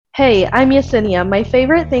Hey, I'm Yesenia. My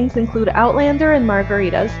favorite things include Outlander and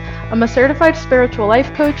margaritas. I'm a certified spiritual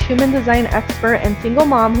life coach, human design expert, and single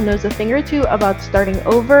mom who knows a thing or two about starting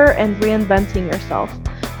over and reinventing yourself.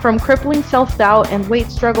 From crippling self doubt and weight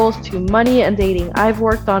struggles to money and dating, I've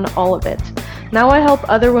worked on all of it. Now I help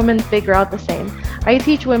other women figure out the same. I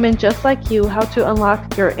teach women just like you how to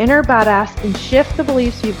unlock your inner badass and shift the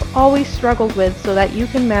beliefs you've always struggled with so that you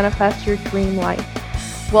can manifest your dream life.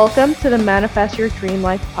 Welcome to the Manifest Your Dream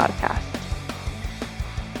Life podcast.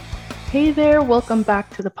 Hey there, welcome back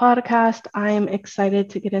to the podcast. I am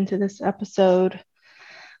excited to get into this episode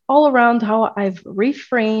all around how I've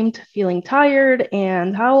reframed feeling tired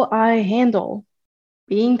and how I handle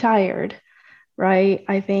being tired, right?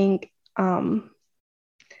 I think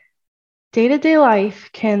day-to-day life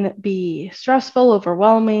can be stressful,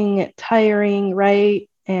 overwhelming, tiring, right?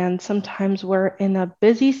 And sometimes we're in a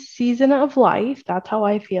busy season of life. That's how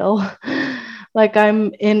I feel. Like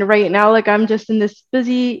I'm in right now, like I'm just in this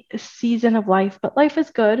busy season of life, but life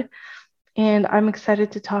is good. And I'm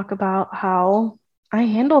excited to talk about how I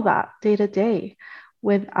handle that day to day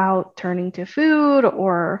without turning to food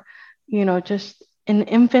or, just an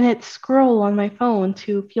infinite scroll on my phone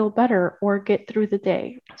to feel better or get through the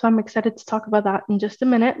day. So I'm excited to talk about that in just a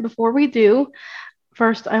minute. Before we do,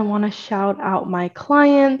 first, I want to shout out my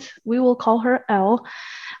client. We will call her Elle.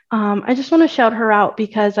 I just want to shout her out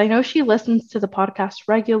because I know she listens to the podcast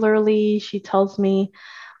regularly. She tells me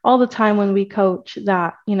all the time when we coach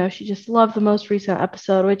that, she just loved the most recent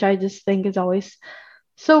episode, which I just think is always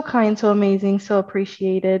so kind, so amazing, so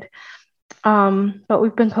appreciated. But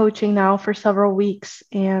we've been coaching now for several weeks,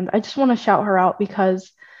 and I just want to shout her out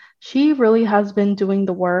because she really has been doing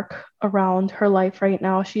the work around her life right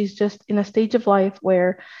now. She's just in a stage of life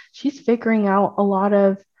where she's figuring out a lot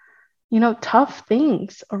of tough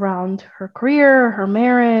things around her career, her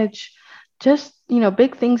marriage, just,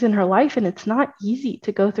 big things in her life. And it's not easy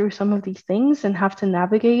to go through some of these things and have to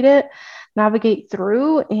navigate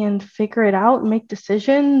through and figure it out and make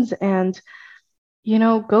decisions and,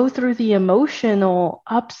 go through the emotional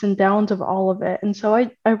ups and downs of all of it. And so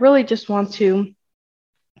I really just want to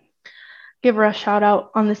give her a shout out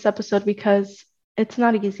on this episode because it's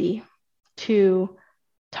not easy to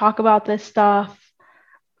talk about this stuff,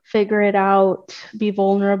 figure it out, be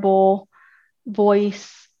vulnerable,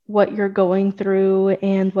 voice what you're going through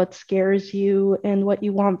and what scares you and what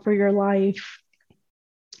you want for your life.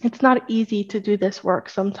 It's not easy to do this work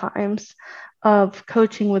sometimes of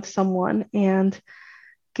coaching with someone and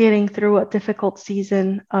getting through a difficult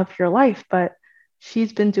season of your life, but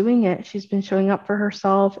she's been doing it. She's been showing up for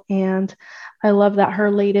herself. And I love that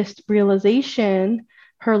her latest realization,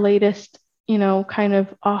 her latest, kind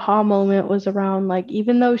of aha moment was around like,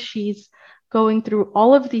 even though she's going through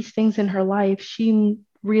all of these things in her life, she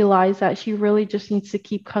realized that she really just needs to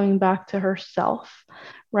keep coming back to herself,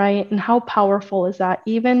 right? And how powerful is that?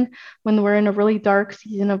 Even when we're in a really dark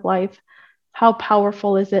season of life, how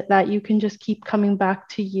powerful is it that you can just keep coming back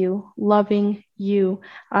to you, loving you,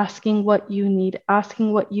 asking what you need,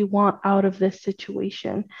 asking what you want out of this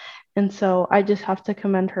situation? And so I just have to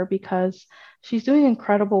commend her because she's doing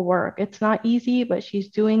incredible work. It's not easy, but she's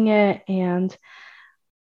doing it, and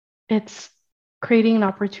it's creating an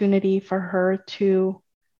opportunity for her to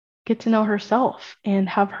get to know herself and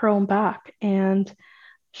have her own back and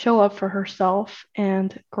show up for herself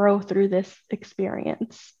and grow through this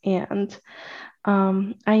experience. And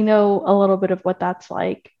I know a little bit of what that's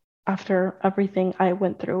like after everything I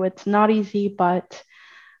went through. It's not easy, but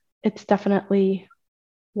it's definitely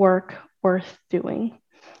work worth doing.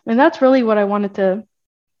 And that's really what I wanted to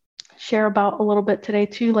share about a little bit today,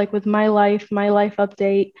 too, like with my life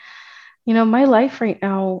update. My life right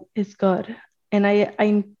now is good. And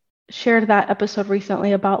I shared that episode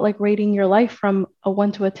recently about like rating your life from a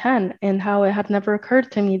 1 to a 10 and how it had never occurred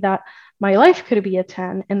to me that my life could be a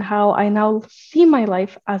 10 and how I now see my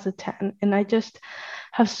life as a 10. And I just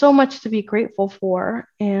have so much to be grateful for.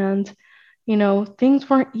 And, things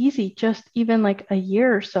weren't easy just even like a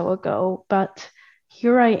year or so ago, but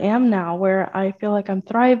here I am now where I feel like I'm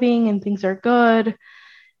thriving and things are good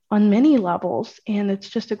on many levels, and it's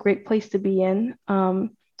just a great place to be in.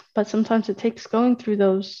 But sometimes it takes going through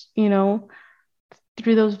those,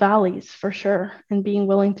 through those valleys for sure, and being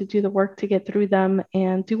willing to do the work to get through them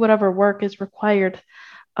and do whatever work is required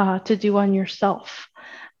to do on yourself.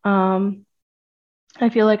 I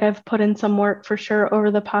feel like I've put in some work for sure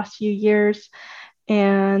over the past few years.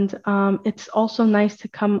 And it's also nice to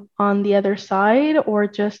come on the other side or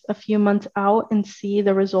just a few months out and see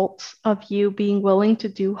the results of you being willing to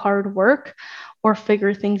do hard work or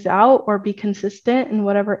figure things out or be consistent in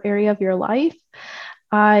whatever area of your life.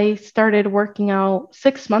 I started working out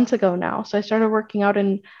 6 months ago now. So I started working out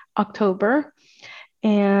in October.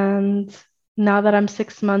 And now that I'm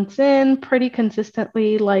 6 months in, pretty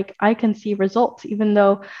consistently, like I can see results, even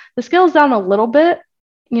though the scale's down a little bit.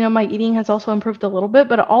 My eating has also improved a little bit,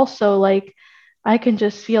 but also like I can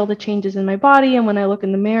just feel the changes in my body. And when I look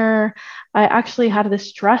in the mirror, I actually had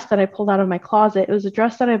this dress that I pulled out of my closet. It was a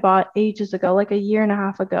dress that I bought ages ago, like a year and a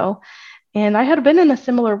half ago. And I had been in a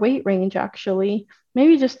similar weight range, actually,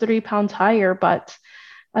 maybe just 3 pounds higher. But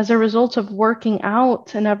as a result of working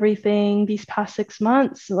out and everything these past 6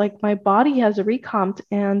 months, like my body has recomped.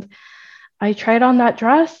 And I tried on that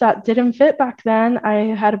dress that didn't fit back then.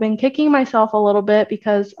 I had been kicking myself a little bit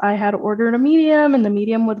because I had ordered a medium and the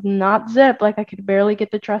medium would not zip. Like I could barely get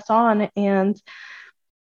the dress on. And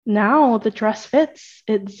now the dress fits,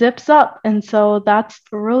 it zips up. And so that's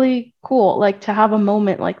really cool, like to have a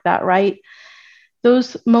moment like that, right?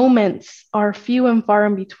 Those moments are few and far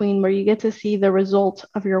in between where you get to see the result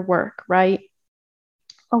of your work, right?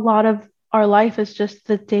 A lot of our life is just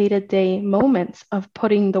the day-to-day moments of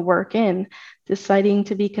putting the work in, deciding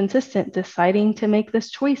to be consistent, deciding to make this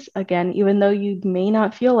choice again, even though you may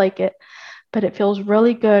not feel like it. But it feels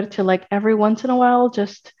really good to, like, every once in a while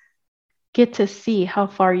just get to see how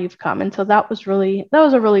far you've come. And so that was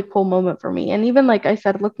a really cool moment for me. And even like I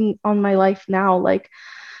said, looking on my life now, like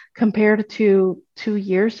compared to 2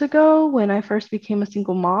 years ago when I first became a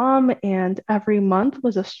single mom and every month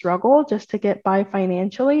was a struggle just to get by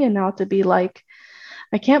financially. And now to be like,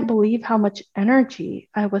 I can't believe how much energy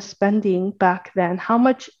I was spending back then, how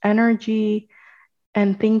much energy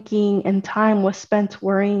and thinking and time was spent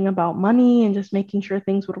worrying about money and just making sure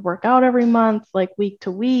things would work out every month, like week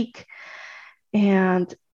to week.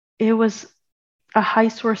 And it was a high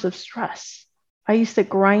source of stress. I used to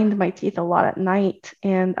grind my teeth a lot at night,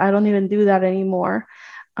 and I don't even do that anymore.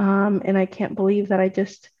 And I can't believe that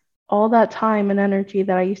all that time and energy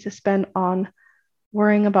that I used to spend on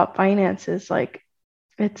worrying about finances, like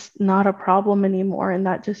it's not a problem anymore. And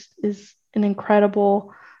that just is an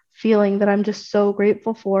incredible feeling that I'm just so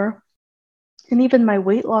grateful for. And even my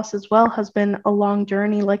weight loss as well has been a long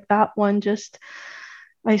journey. Like that one,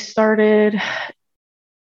 I started,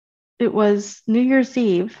 it was New Year's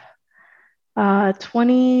Eve,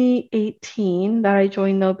 2018 that I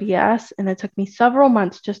joined No BS, and it took me several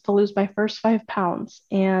months just to lose my first 5 pounds.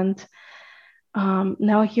 And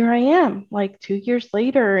now here I am, like 2 years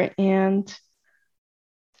later, and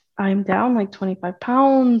I'm down like 25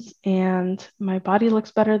 pounds, and my body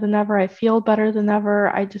looks better than ever. I feel better than ever.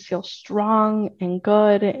 I just feel strong and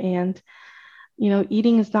good. And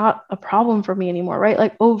eating is not a problem for me anymore, right?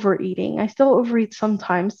 Like overeating. I still overeat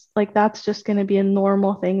sometimes. Like that's just going to be a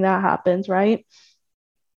normal thing that happens, right?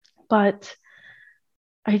 But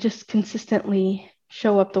I just consistently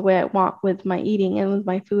show up the way I want with my eating and with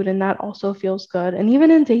my food. And that also feels good. And even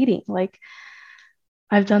in dating, like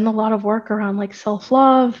I've done a lot of work around like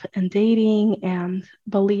self-love and dating and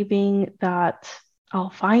believing that I'll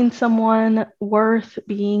find someone worth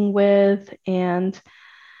being with, and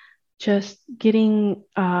just getting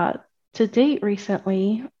to date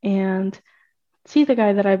recently and see the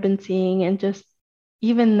guy that I've been seeing, and just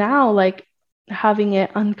even now, like having it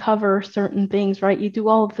uncover certain things, right? You do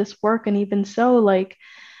all of this work, and even so, like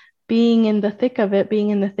being in the thick of it, being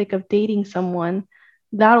in the thick of dating someone,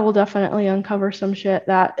 that will definitely uncover some shit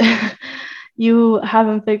that you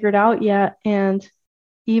haven't figured out yet. And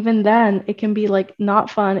even then, it can be like not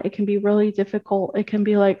fun. It can be really difficult. It can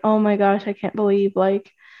be like, oh my gosh, I can't believe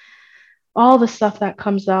like all the stuff that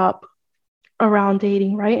comes up around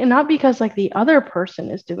dating, right? And not because like the other person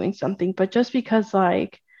is doing something, but just because,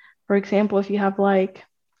 like, for example, if you have like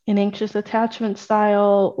an anxious attachment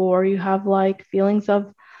style, or you have like feelings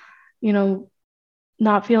of, you know,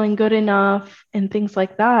 not feeling good enough and things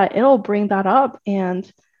like that, it'll bring that up. And,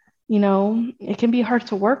 it can be hard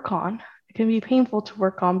to work on. It can be painful to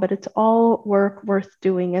work on, but it's all work worth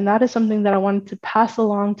doing. And that is something that I wanted to pass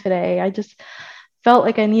along today. I just felt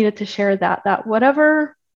like I needed to share that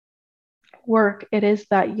whatever work it is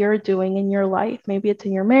that you're doing in your life, maybe it's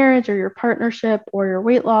in your marriage or your partnership or your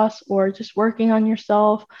weight loss or just working on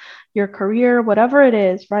yourself, your career, whatever it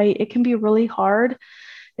is, right? It can be really hard.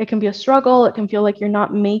 It can be a struggle. It can feel like you're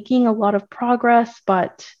not making a lot of progress,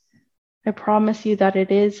 but I promise you that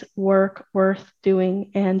it is work worth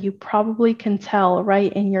doing. And you probably can tell,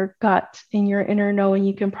 right, in your gut, in your inner knowing,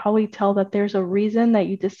 you can probably tell that there's a reason that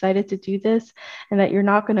you decided to do this and that you're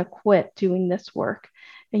not going to quit doing this work.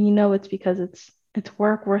 And it's because it's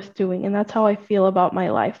work worth doing. And that's how I feel about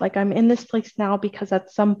my life. Like I'm in this place now because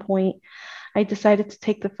at some point I decided to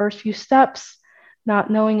take the first few steps not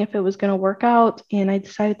knowing if it was going to work out. And I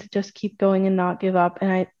decided to just keep going and not give up.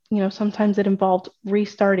 And sometimes it involved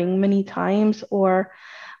restarting many times, or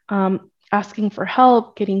asking for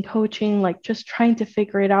help, getting coaching, like just trying to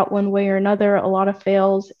figure it out one way or another, a lot of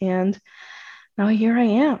fails. And now here I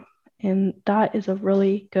am. And that is a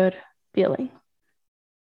really good feeling.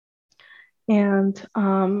 And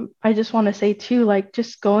I just want to say too, like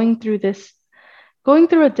just going through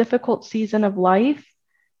a difficult season of life,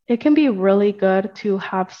 it can be really good to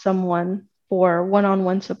have someone for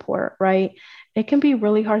one-on-one support, right? It can be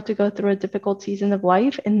really hard to go through a difficult season of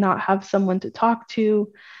life and not have someone to talk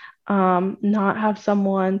to, not have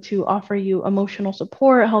someone to offer you emotional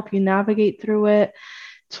support, help you navigate through it.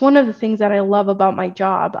 It's one of the things that I love about my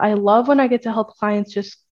job. I love when I get to help clients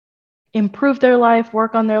just improve their life,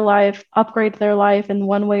 work on their life, upgrade their life in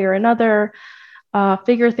one way or another,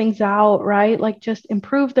 figure things out, right? Like just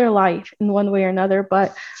improve their life in one way or another.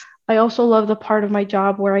 But I also love the part of my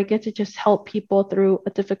job where I get to just help people through a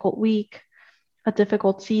difficult week, a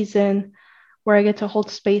difficult season, where I get to hold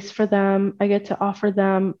space for them. I get to offer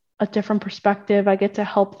them a different perspective. I get to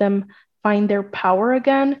help them find their power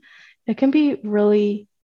again. It can be really,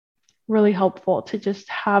 really helpful to just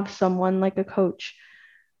have someone like a coach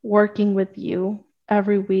working with you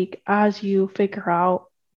every week as you figure out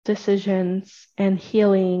decisions and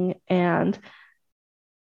healing and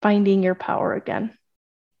finding your power again.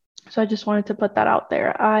 So I just wanted to put that out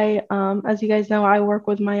there. As you guys know, I work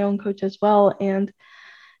with my own coach as well, and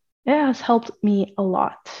it has helped me a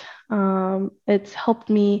lot. It's helped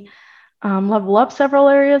me level up several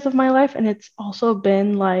areas of my life, and it's also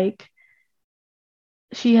been like,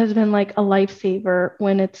 she has been like a lifesaver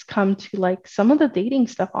when it's come to like some of the dating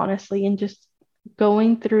stuff, honestly, and just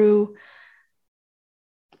going through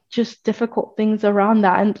just difficult things around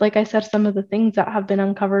that. And like I said, some of the things that have been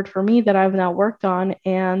uncovered for me that I've now worked on,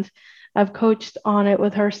 and I've coached on it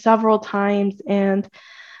with her several times. And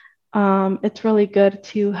it's really good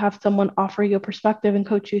to have someone offer you a perspective and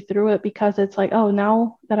coach you through it, because it's like, oh,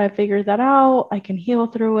 now that I figured that out, I can heal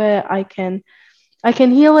through it. I can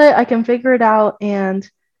heal it. I can figure it out. And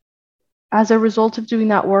as a result of doing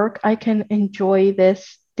that work, I can enjoy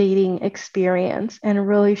this dating experience and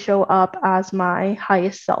really show up as my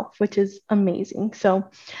highest self, which is amazing. So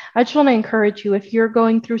I just want to encourage you, if you're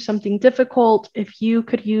going through something difficult, if you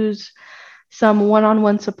could use some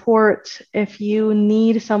one-on-one support, if you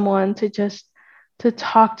need someone to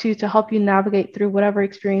talk to help you navigate through whatever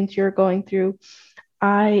experience you're going through,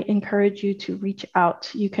 I encourage you to reach out.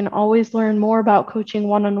 You can always learn more about coaching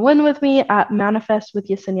one-on-one with me at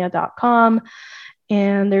manifestwithyesenia.com.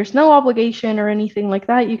 And there's no obligation or anything like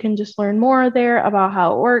that. You can just learn more there about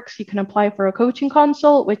how it works. You can apply for a coaching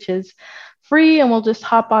consult, which is free, and we'll just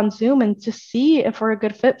hop on Zoom and just see if we're a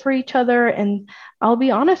good fit for each other. And I'll be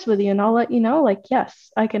honest with you and I'll let you know, like,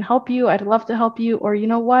 yes, I can help you. I'd love to help you. Or you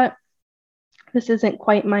know what? This isn't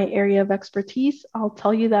quite my area of expertise. I'll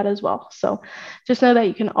tell you that as well. So just know that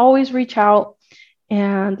you can always reach out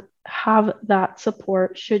and have that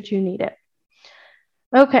support should you need it.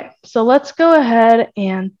 Okay, so let's go ahead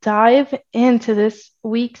and dive into this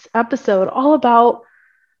week's episode, all about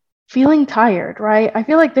feeling tired, right? I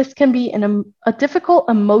feel like this can be a difficult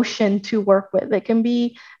emotion to work with. It can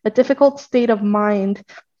be a difficult state of mind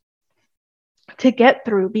to get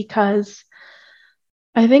through, because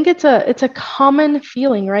I think it's a common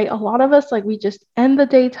feeling, right? A lot of us, like, we just end the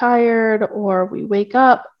day tired, or we wake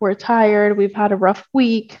up, we're tired, we've had a rough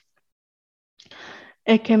week.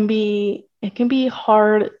 It can be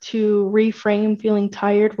hard to reframe feeling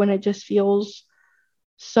tired when it just feels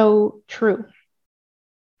so true.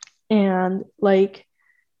 And like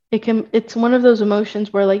it's one of those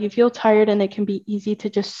emotions where, like, you feel tired and it can be easy to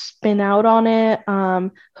just spin out on it,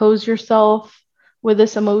 hose yourself with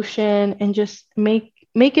this emotion and just make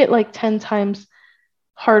it like 10 times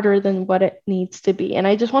harder than what it needs to be. And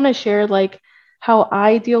I just want to share like how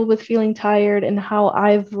I deal with feeling tired and how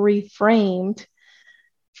I've reframed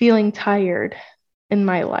feeling tired in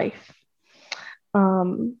my life.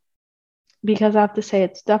 Because I have to say,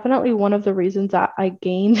 it's definitely one of the reasons that I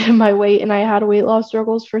gained my weight and I had weight loss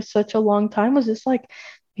struggles for such a long time, was just like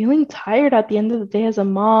feeling tired at the end of the day as a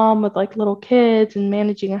mom with like little kids and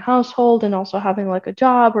managing a household, and also having like a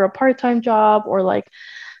job or a part-time job, or like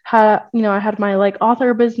I had my like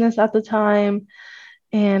author business at the time.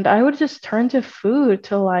 And I would just turn to food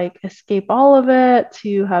to like escape all of it,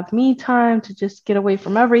 to have me time, to just get away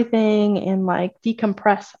from everything and like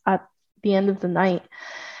decompress at the end of the night.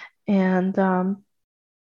 And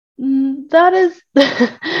that is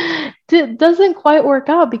it doesn't quite work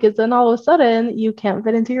out, because then all of a sudden you can't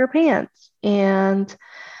fit into your pants. And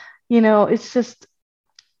it's just,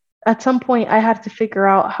 at some point I had to figure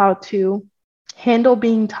out how to handle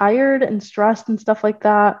being tired and stressed and stuff like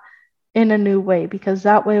that in a new way, because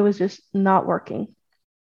that way was just not working.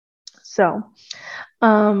 So,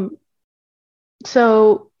 um,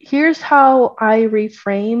 so here's how I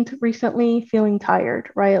reframed recently feeling tired,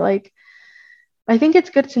 right? Like, I think it's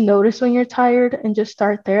good to notice when you're tired and just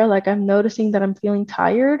start there. Like, I'm noticing that I'm feeling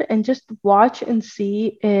tired, and just watch and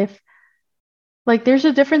see if, like, there's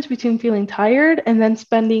a difference between feeling tired and then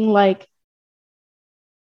spending like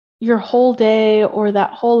your whole day or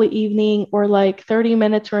that whole evening or like 30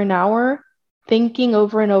 minutes or an hour thinking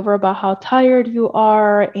over and over about how tired you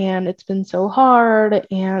are and it's been so hard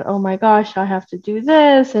and oh my gosh, I have to do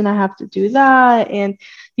this and I have to do that. And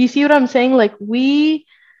you see what I'm saying? Like, we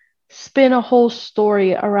spin a whole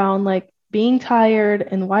story around like being tired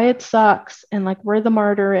and why it sucks and like we're the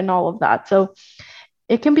martyr and all of that. So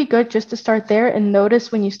it can be good just to start there and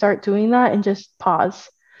notice when you start doing that and just pause,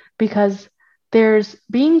 because there's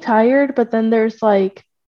being tired, but then there's like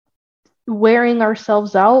wearing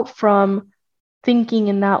ourselves out from thinking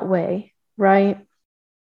in that way, right?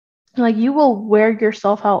 Like, you will wear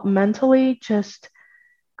yourself out mentally just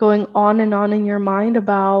going on and on in your mind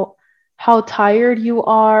about how tired you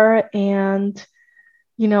are and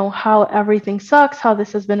how everything sucks, how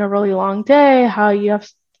this has been a really long day, how you have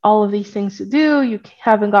all of these things to do, you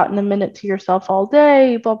haven't gotten a minute to yourself all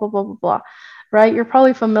day, blah, blah, blah, blah, blah, right? You're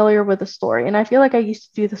probably familiar with the story. And I feel like I used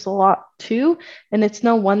to do this a lot too. And it's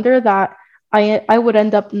no wonder that I would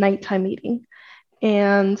end up nighttime eating.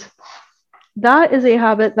 And that is a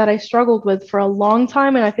habit that I struggled with for a long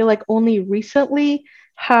time. And I feel like only recently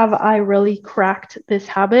have I really cracked this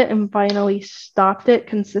habit and finally stopped it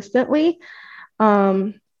consistently.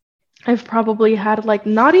 Um, I've probably had like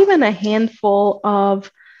not even a handful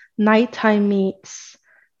of nighttime meets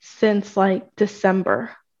since like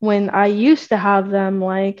December, when I used to have them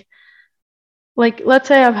like let's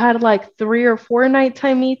say I've had like 3 or 4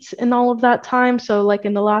 nighttime meets in all of that time. So like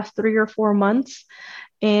in the last 3 or 4 months,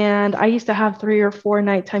 and I used to have 3 or 4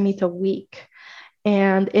 nighttime meets a week.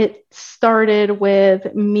 And it started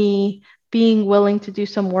with me being willing to do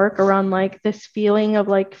some work around like this feeling of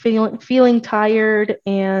like feeling tired,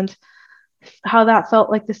 and how that felt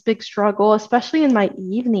like this big struggle, especially in my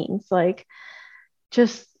evenings. Like,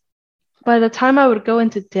 just by the time I would go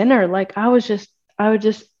into dinner, like I was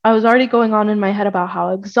already going on in my head about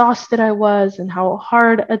how exhausted I was and how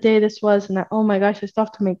hard a day this was, and that, oh my gosh, I still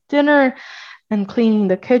have to make dinner and cleaning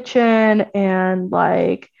the kitchen and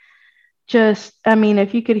like just, I mean,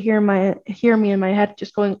 if you could hear me in my head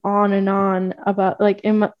just going on and on about like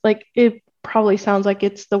it probably sounds like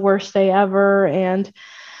it's the worst day ever, and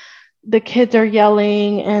the kids are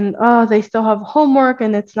yelling and oh, they still have homework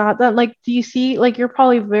and it's not that. Like, do you see, like, you're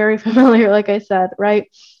probably very familiar, like I said, right?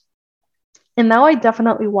 And now I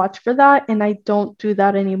definitely watch for that, and I don't do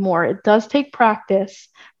that anymore. It does take practice,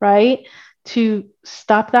 right, to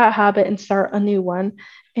stop that habit and start a new one.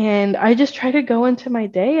 And I just try to go into my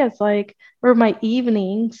day as like, or my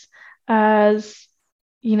evenings as,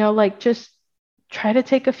 like, just try to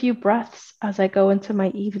take a few breaths as I go into my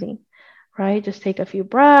evening, right? Just take a few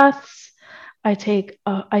breaths. I take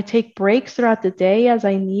breaks throughout the day as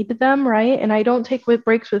I need them, right? And I don't take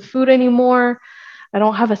breaks with food anymore. I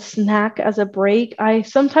don't have a snack as a break. I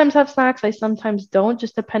sometimes have snacks, I sometimes don't,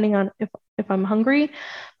 just depending on if I'm hungry.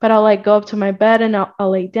 But I'll like go up to my bed and I'll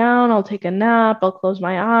lay down, I'll take a nap, I'll close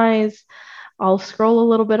my eyes, I'll scroll a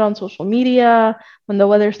little bit on social media. When the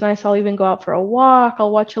weather's nice, I'll even go out for a walk,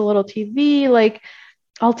 I'll watch a little TV. Like,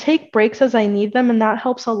 I'll take breaks as I need them. And that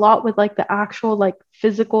helps a lot with like the actual like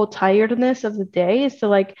physical tiredness of the day, is to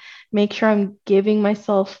like make sure I'm giving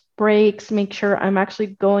myself breaks, make sure I'm actually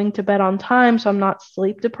going to bed on time so I'm not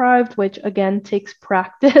sleep deprived, which again takes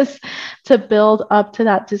practice to build up to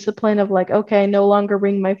that discipline of like, okay, I no longer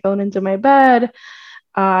bring my phone into my bed.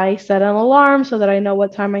 I set an alarm so that I know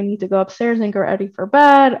what time I need to go upstairs and get ready for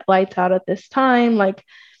bed, lights out at this time. Like,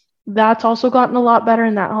 that's also gotten a lot better,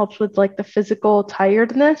 and that helps with like the physical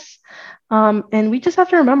tiredness. And we just have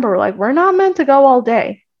to remember, like, we're not meant to go all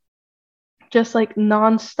day just like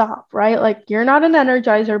nonstop, right? Like, you're not an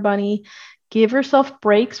Energizer bunny. Give yourself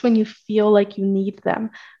breaks when you feel like you need them.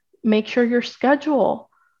 Make sure your schedule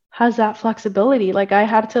has that flexibility. Like, I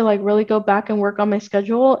had to like really go back and work on my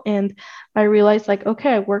schedule, and I realized like,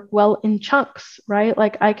 okay, I work well in chunks, right?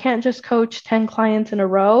 Like, I can't just coach 10 clients in a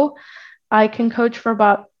row. I can coach for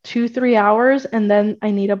about 2, 3 hours and then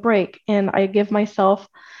I need a break. And I give myself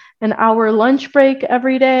an hour lunch break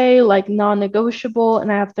every day, like non-negotiable.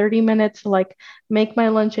 And I have 30 minutes to like make my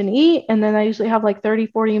lunch and eat. And then I usually have like 30,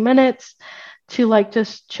 40 minutes to like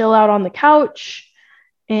just chill out on the couch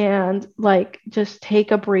and like just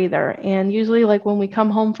take a breather. And usually like when we come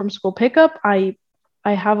home from school pickup, I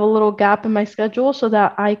have a little gap in my schedule so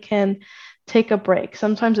that I can take a break.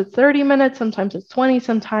 Sometimes it's 30 minutes, sometimes it's 20,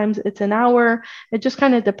 sometimes it's an hour. It just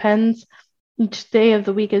kind of depends. Each day of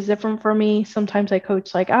the week is different for me. Sometimes I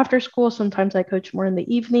coach like after school, sometimes I coach more in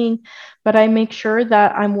the evening, but I make sure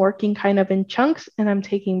that I'm working kind of in chunks and I'm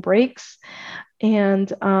taking breaks.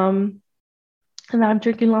 And I'm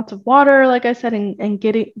drinking lots of water, like I said, and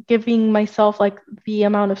giving myself like the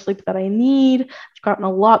amount of sleep that I need. I've gotten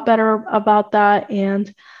a lot better about that.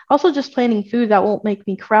 And also just planning food that won't make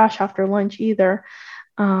me crash after lunch either.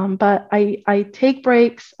 But I take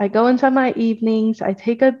breaks. I go into my evenings. I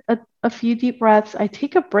take a few deep breaths. I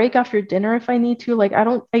take a break after dinner if I need to. Like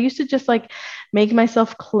I used to just like make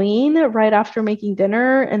myself clean right after making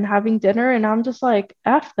dinner and having dinner. And I'm just like,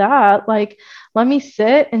 F that. Like, let me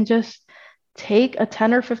sit and just take a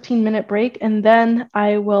 10 or 15-minute break, and then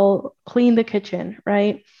I will clean the kitchen,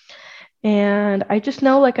 right? And I just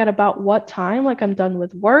know like at about what time like I'm done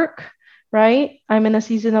with work, right? I'm in a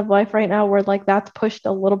season of life right now where like that's pushed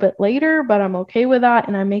a little bit later, but I'm okay with that.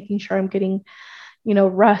 And I'm making sure I'm getting,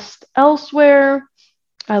 rest elsewhere.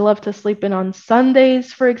 I love to sleep in on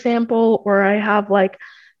Sundays, for example, or I have like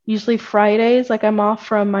usually Fridays, like I'm off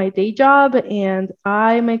from my day job, and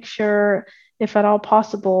I make sure, if at all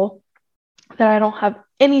possible, that I don't have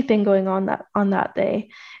anything going on that day,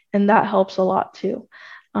 and that helps a lot too.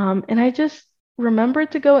 And I just remember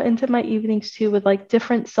to go into my evenings too with like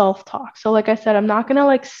different self-talk. So like I said, I'm not gonna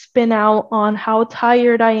like spin out on how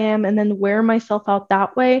tired I am and then wear myself out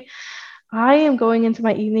that way. I am going into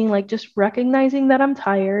my evening like just recognizing that I'm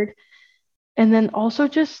tired, and then also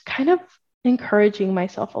just kind of encouraging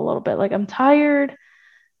myself a little bit. Like, I'm tired,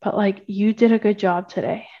 but like you did a good job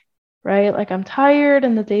today, right? Like, I'm tired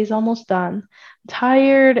and the day's almost done. I'm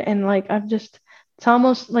tired and like it's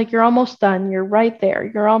almost like you're almost done. You're right there.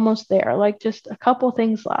 You're almost there. Like, just a couple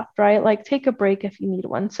things left, right? Like, take a break if you need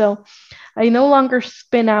one. So I no longer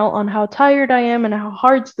spin out on how tired I am and how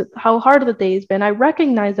hard the day's been. I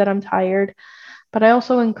recognize that I'm tired, but I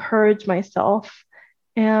also encourage myself,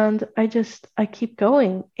 and I keep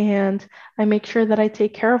going, and I make sure that I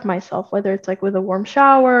take care of myself, whether it's like with a warm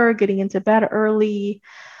shower, getting into bed early,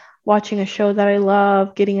 watching a show that I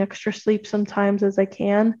love, getting extra sleep sometimes as I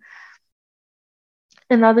can.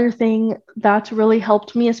 Another thing that's really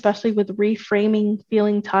helped me, especially with reframing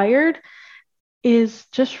feeling tired, is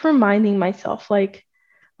just reminding myself, like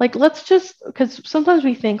let's just, because sometimes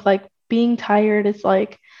we think like being tired is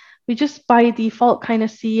like, we just by default kind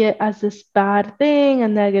of see it as this bad thing, a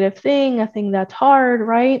negative thing, a thing that's hard,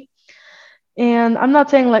 right? And I'm not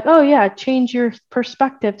saying like, oh yeah, change your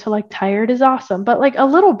perspective to like tired is awesome, but like a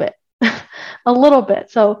little bit, a little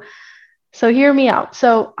bit. So hear me out.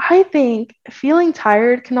 So I think feeling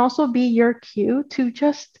tired can also be your cue to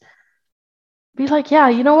just be like, yeah,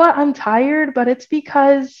 you know what? I'm tired, but it's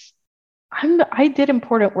because I did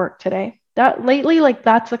important work today. That lately, like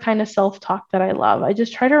that's the kind of self-talk that I love. I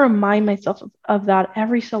just try to remind myself of that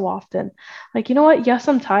every so often. Like, you know what? Yes,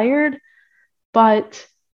 I'm tired, but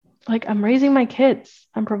like I'm raising my kids.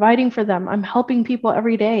 I'm providing for them. I'm helping people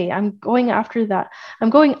every day. I'm going after that.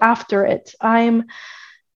 I'm going after it. I'm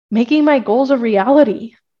making my goals a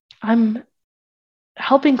reality. I'm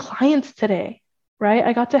helping clients today, right?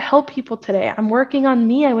 I got to help people today. I'm working on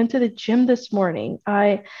me. I went to the gym this morning.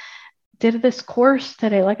 I did this course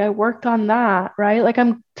today. Like, I worked on that, right? Like,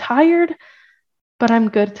 I'm tired, but I'm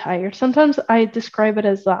good tired. Sometimes I describe it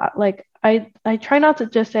as that. Like, I try not to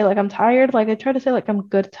just say like I'm tired. Like, I try to say like I'm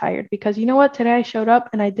good tired, because you know what? Today I showed up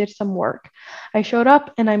and I did some work. I showed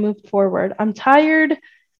up and I moved forward. I'm tired,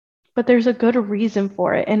 but there's a good reason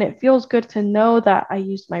for it. And it feels good to know that I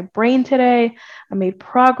used my brain today. I made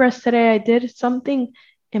progress today. I did something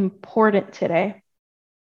important today.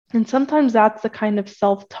 And sometimes that's the kind of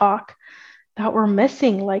self-talk that we're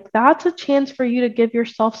missing. Like, that's a chance for you to give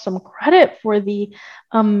yourself some credit for the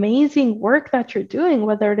amazing work that you're doing,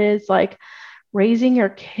 whether it is like raising your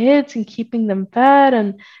kids and keeping them fed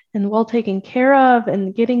and well taken care of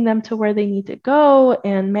and getting them to where they need to go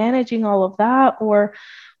and managing all of that, or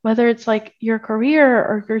whether it's like your career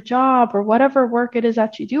or your job or whatever work it is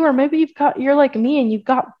that you do, or maybe you're like me and you've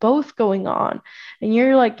got both going on, and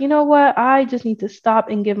you're like, you know what, I just need to stop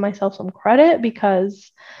and give myself some credit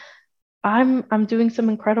because I'm doing some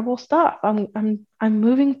incredible stuff. I'm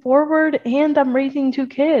moving forward and I'm raising two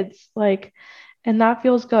kids. Like, and that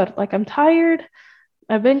feels good. Like, I'm tired.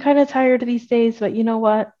 I've been kind of tired these days, but you know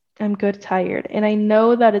what? I'm good tired. And I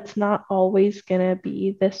know that it's not always gonna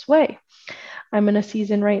be this way. I'm in a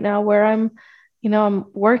season right now where I'm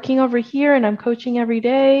working over here and I'm coaching every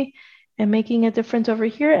day. and making a difference over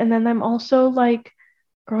here. And then I'm also like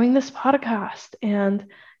growing this podcast and,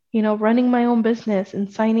 running my own business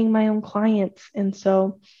and signing my own clients. And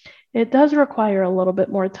so it does require a little bit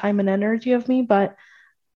more time and energy of me, but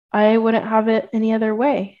I wouldn't have it any other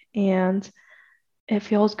way. And it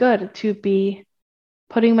feels good to be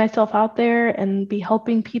putting myself out there and be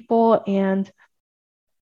helping people and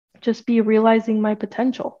just be realizing my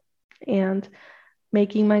potential and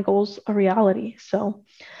making my goals a reality. So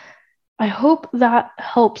I hope that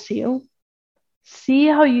helps you. See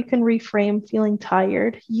how you can reframe feeling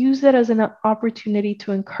tired. Use it as an opportunity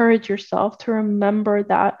to encourage yourself to remember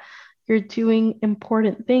that you're doing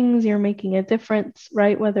important things, you're making a difference,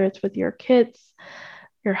 right? Whether it's with your kids,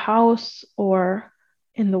 your house, or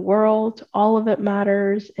in the world, all of it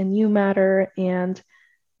matters and you matter. And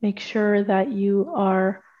make sure that you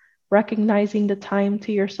are recognizing the time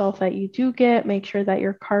to yourself that you do get. Make sure that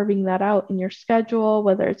you're carving that out in your schedule,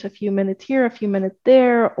 whether it's a few minutes here, a few minutes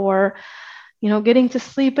there, or getting to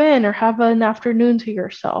sleep in or have an afternoon to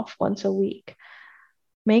yourself once a week.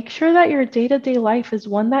 Make sure that your day-to-day life is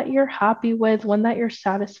one that you're happy with, one that you're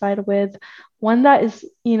satisfied with, one that is,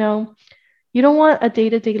 you don't want a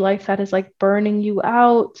day-to-day life that is like burning you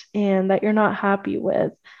out and that you're not happy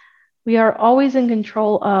with. We are always in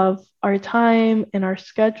control of our time and our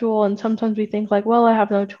schedule. And sometimes we think like, well, I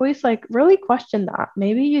have no choice. Like, really question that.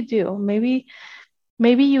 Maybe you do. Maybe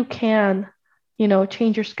you can,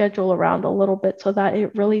 change your schedule around a little bit so that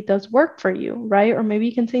it really does work for you, right? Or maybe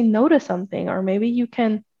you can say no to something, or maybe you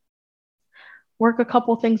can work a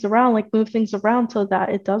couple things around, like move things around so that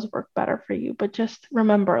it does work better for you. But just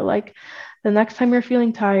remember, like the next time you're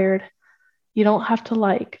feeling tired, you don't have to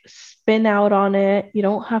like spin out on it. You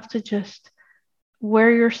don't have to just wear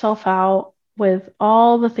yourself out with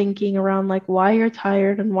all the thinking around like why you're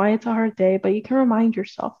tired and why it's a hard day. But you can remind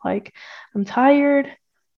yourself like, I'm tired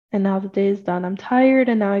and now the day is done. I'm tired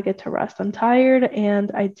and now I get to rest. I'm tired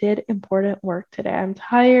and I did important work today. I'm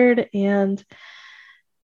tired and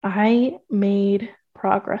I made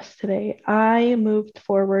progress today. I moved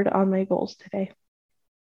forward on my goals today.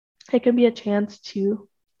 It can be a chance to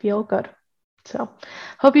feel good. So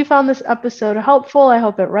hope you found this episode helpful. I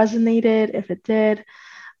hope it resonated. If it did,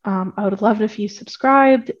 I would love it if you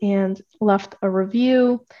subscribed and left a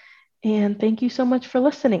review. And thank you so much for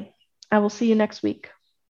listening. I will see you next week.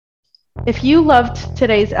 If you loved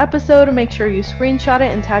today's episode, make sure you screenshot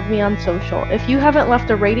it and tag me on social. If you haven't left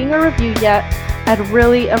a rating or review yet, I'd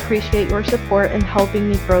really appreciate your support in helping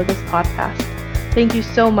me grow this podcast. Thank you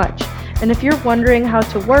so much. And if you're wondering how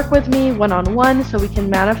to work with me one-on-one so we can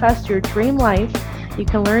manifest your dream life, you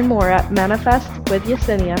can learn more at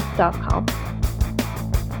manifestwithyesenia.com.